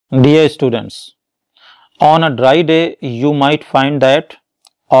Dear students, on a dry day you might find that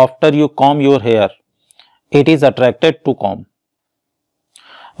after you comb your hair, it is attracted to comb.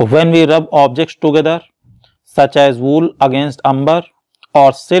 When we rub objects together, such as wool against umber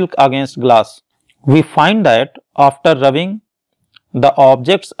or silk against glass, we find that after rubbing, the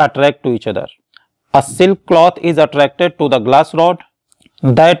objects attract to each other. A silk cloth is attracted to the glass rod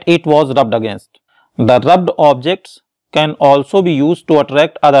that it was rubbed against. The rubbed objects can also be used to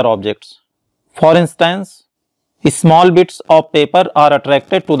attract other objects. For instance, small bits of paper are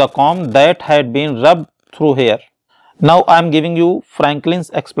attracted to the comb that had been rubbed through hair. Now I am giving you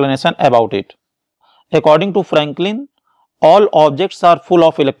Franklin's explanation about it. According to Franklin, all objects are full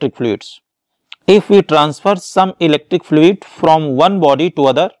of electric fluids. If we transfer some electric fluid from one body to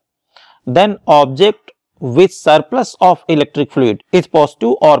other, then object with surplus of electric fluid is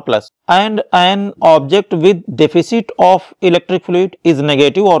positive or plus, and an object with deficit of electric fluid is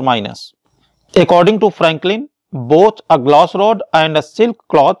negative or minus. According to Franklin, both a glass rod and a silk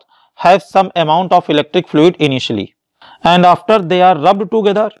cloth have some amount of electric fluid initially, and after they are rubbed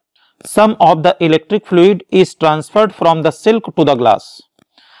together, some of the electric fluid is transferred from the silk to the glass.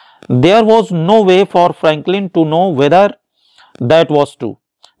 There was no way for Franklin to know whether that was true,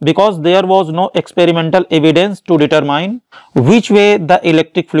 because there was no experimental evidence to determine which way the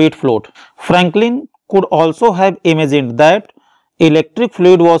electric fluid flowed. Franklin could also have imagined that electric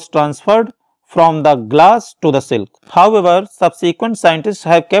fluid was transferred from the glass to the silk. However, subsequent scientists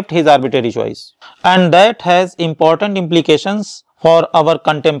have kept his arbitrary choice, and that has important implications for our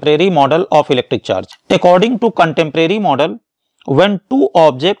contemporary model of electric charge. According to contemporary model, when two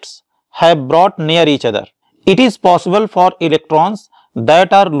objects have brought near each other, it is possible for electrons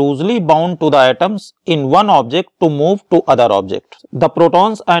that are loosely bound to the atoms in one object to move to other objects. The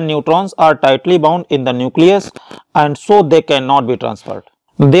protons and neutrons are tightly bound in the nucleus, and so they cannot be transferred.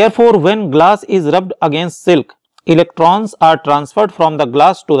 Therefore, when glass is rubbed against silk, electrons are transferred from the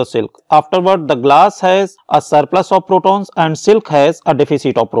glass to the silk. Afterward, the glass has a surplus of protons and silk has a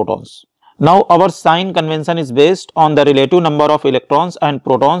deficit of protons. Now, our sign convention is based on the relative number of electrons and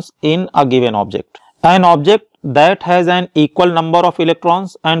protons in a given object. An object that has an equal number of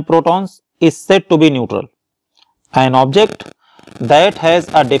electrons and protons is said to be neutral. An object that has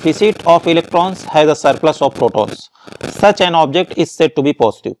a deficit of electrons has a surplus of protons. Such an object is said to be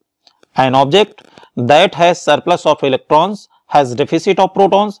positive. An object that has surplus of electrons has deficit of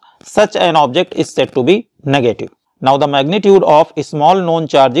protons. Such an object is said to be negative. Now, the magnitude of small known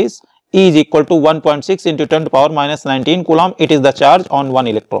charges is equal to 1.6 into 10 to the power minus 19 coulomb. It is the charge on one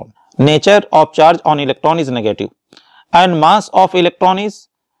electron. Nature of charge on electron is negative, and mass of electron is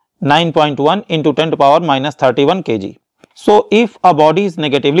 9.1 into 10 to the power minus 31 kg. So, if a body is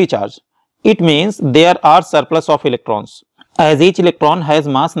negatively charged, it means there are surplus of electrons. As each electron has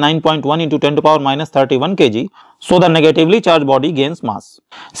mass 9.1 into 10 to the power minus 31 kg, so the negatively charged body gains mass.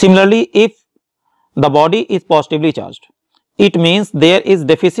 Similarly, if the body is positively charged, it means there is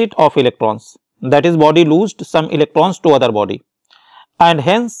deficit of electrons, that is, body lost some electrons to other body, and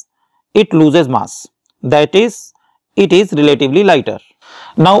hence it loses mass, that is, it is relatively lighter.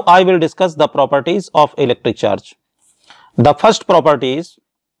 Now I will discuss the properties of electric charge. The first property is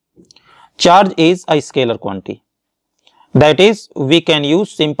charge is a scalar quantity, that is, we can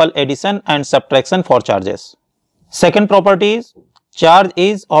use simple addition and subtraction for charges. Second property is charge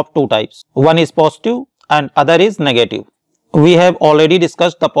is of two types, one is positive and other is negative. We have already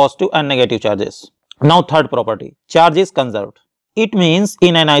discussed the positive and negative charges. Now third property, charge is conserved. It means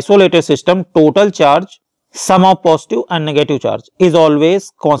in an isolated system, total charge, sum of positive and negative charge is always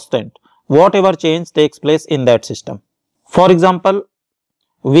constant, whatever change takes place in that system. For example,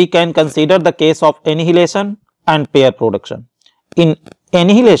 we can consider the case of annihilation and pair production. In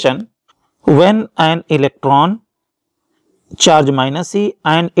annihilation, when an electron charge minus E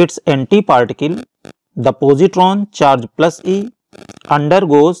and its antiparticle, the positron charge plus E,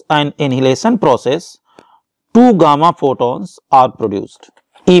 undergoes an annihilation process, two gamma photons are produced.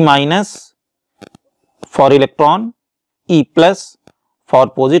 E minus for electron, E plus for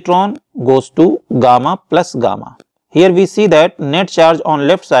positron goes to gamma plus gamma. Here we see that net charge on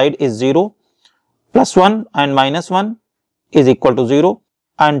left side is 0, plus 1 and minus 1 is equal to 0,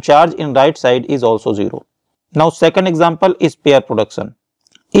 and charge in right side is also 0. Now second example is pair production.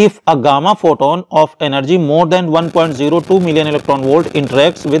 If a gamma photon of energy more than 1.02 million electron volt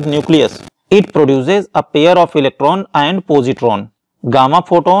interacts with nucleus, it produces a pair of electron and positron. Gamma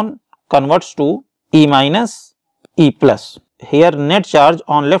photon converts to E minus, E plus. Here net charge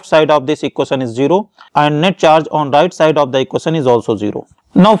on left side of this equation is 0 and net charge on right side of the equation is also 0.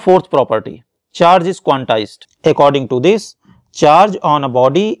 Now fourth property, charge is quantized. According to this, charge on a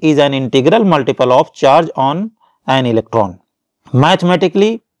body is an integral multiple of charge on an electron.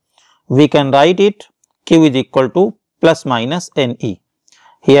 Mathematically, we can write it Q is equal to plus minus Ne.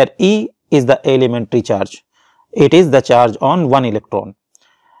 Here E is the elementary charge. It is the charge on one electron.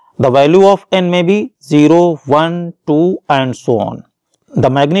 The value of N may be 0, 1, 2 and so on. The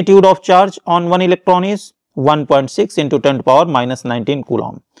magnitude of charge on one electron is 1.6 into 10 to the power minus 19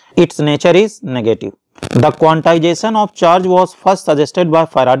 coulomb. Its nature is negative. The quantization of charge was first suggested by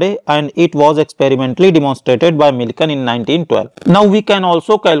Faraday and it was experimentally demonstrated by Millikan in 1912. Now we can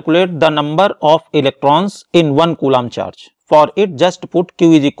also calculate the number of electrons in 1 coulomb charge. For it, just put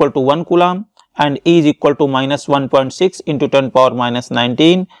Q is equal to 1 coulomb and E is equal to minus 1.6 into 10 to the power minus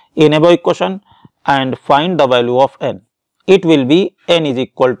 19 in above equation and find the value of N. It will be N is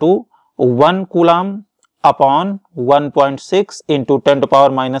equal to 1 coulomb upon 1.6 into 10 to the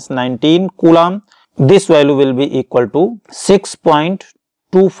power minus 19 coulomb. This value will be equal to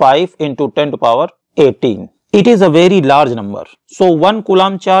 6.25 into 10 to the power 18. It is a very large number. So 1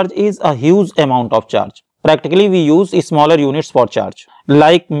 coulomb charge is a huge amount of charge. Practically we use smaller units for charge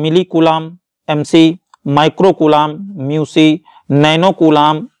like millicoulomb, MC, microcoulomb, μc,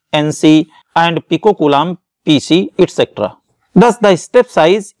 nanocoulomb, NC and picocoulomb, PC, etc. Thus the step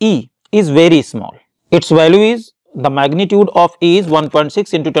size E is very small. Its value is, the magnitude of E is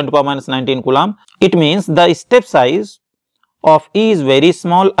 1.6 into 10 to the power minus 19 coulomb. It means the step size of E is very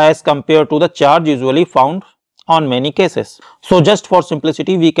small as compared to the charge usually found on many cases. So just for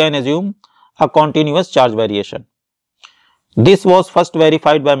simplicity we can assume a continuous charge variation. This was first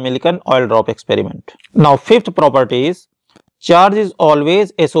verified by Millikan oil drop experiment. Now fifth property is, charge is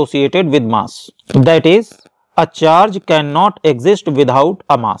always associated with mass. That is, a charge cannot exist without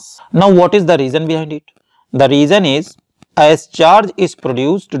a mass. Now what is the reason behind it? The reason is, as charge is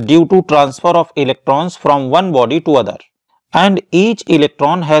produced due to transfer of electrons from one body to other and each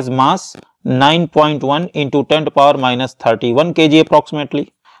electron has mass 9.1 into 10 to the power minus 31 kg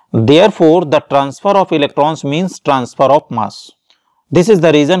approximately. Therefore, the transfer of electrons means transfer of mass. This is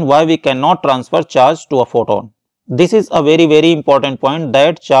the reason why we cannot transfer charge to a photon. This is a very important point,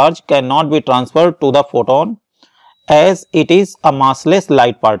 that charge cannot be transferred to the photon as it is a massless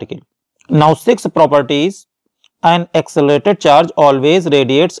light particle. Now sixth property is, an accelerated charge always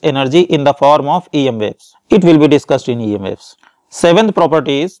radiates energy in the form of EM waves. It will be discussed in EM waves. Seventh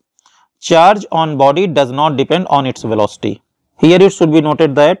property is, charge on body does not depend on its velocity. Here it should be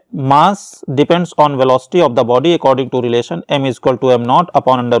noted that mass depends on velocity of the body according to relation m is equal to m naught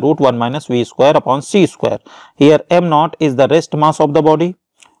upon under root 1 minus v square upon c square. Here m naught is the rest mass of the body,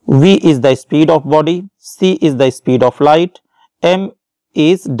 v is the speed of body, c is the speed of light, m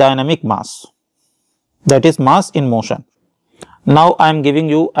is dynamic mass, that is mass in motion. Now I am giving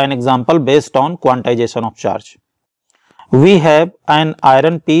you an example based on quantization of charge. We have an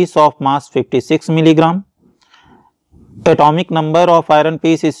iron piece of mass 56 milligram. Atomic number of iron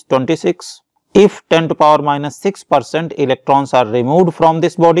piece is 26. If 10 to the power minus 6% electrons are removed from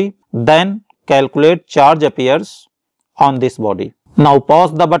this body, then calculate charge appears on this body. Now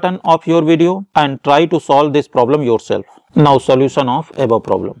pause the button of your video and try to solve this problem yourself. Now solution of above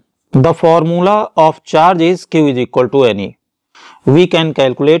problem. The formula of charge is Q is equal to Ne. We can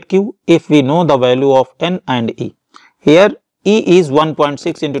calculate Q if we know the value of N and E. Here E is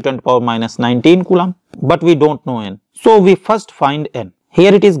 1.6 into 10 to the power minus 19 coulomb, but we don't know N. So we first find N.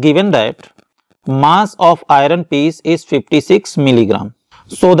 Here it is given that mass of iron piece is 56 milligram.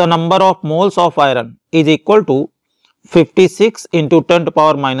 So the number of moles of iron is equal to 56 into 10 to the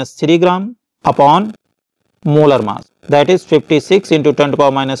power minus 3 gram upon molar mass. That is 56 into 10 to the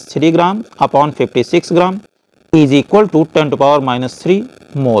power minus 3 gram upon 56 gram is equal to 10 to the power minus 3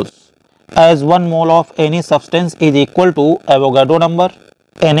 moles. As 1 mole of any substance is equal to Avogadro number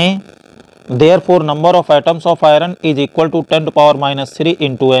Na, therefore number of atoms of iron is equal to 10 to the power minus 3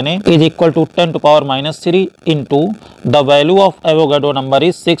 into Na is equal to 10 to the power minus 3 into the value of Avogadro number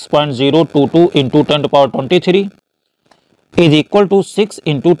is 6.022 into 10 to the power 23 is equal to 6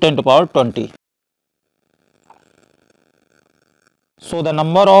 into 10 to the power 20. So the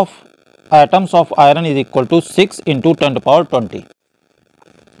number of atoms of iron is equal to 6 into 10 to the power 20.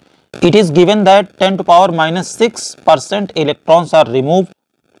 It is given that 10 to the power minus 6% electrons are removed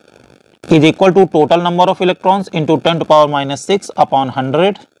is equal to total number of electrons into 10 to the power minus 6 upon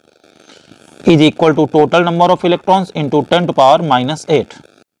 100 is equal to total number of electrons into 10 to the power minus 8.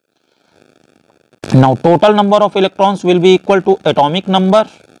 Now total number of electrons will be equal to atomic number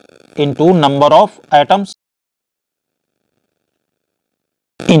into number of atoms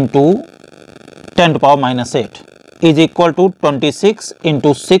into 10 to the power minus 8 is equal to 26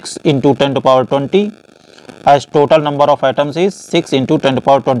 into 6 into 10 to the power 20 as total number of atoms is 6 into 10 to the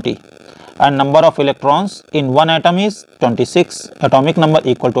power 20 and number of electrons in one atom is 26. Atomic number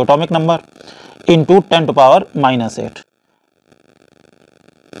equal to atomic number into 10 to the power minus 8.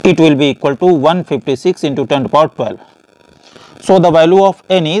 It will be equal to 156 into 10 to the power 12. So the value of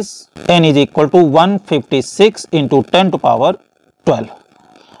n is equal to 156 into 10 to the power 12.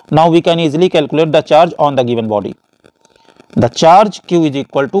 Now we can easily calculate the charge on the given body. The charge Q is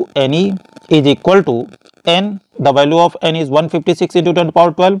equal to Ne is equal to n. The value of n is 156 into 10 to the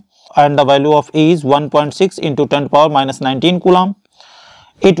power 12 and the value of E is 1.6 into 10 to the power minus 19 coulomb.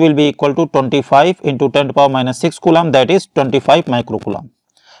 It will be equal to 25 into 10 to the power minus 6 coulomb, that is 25 microcoulomb.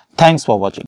 Thanks for watching.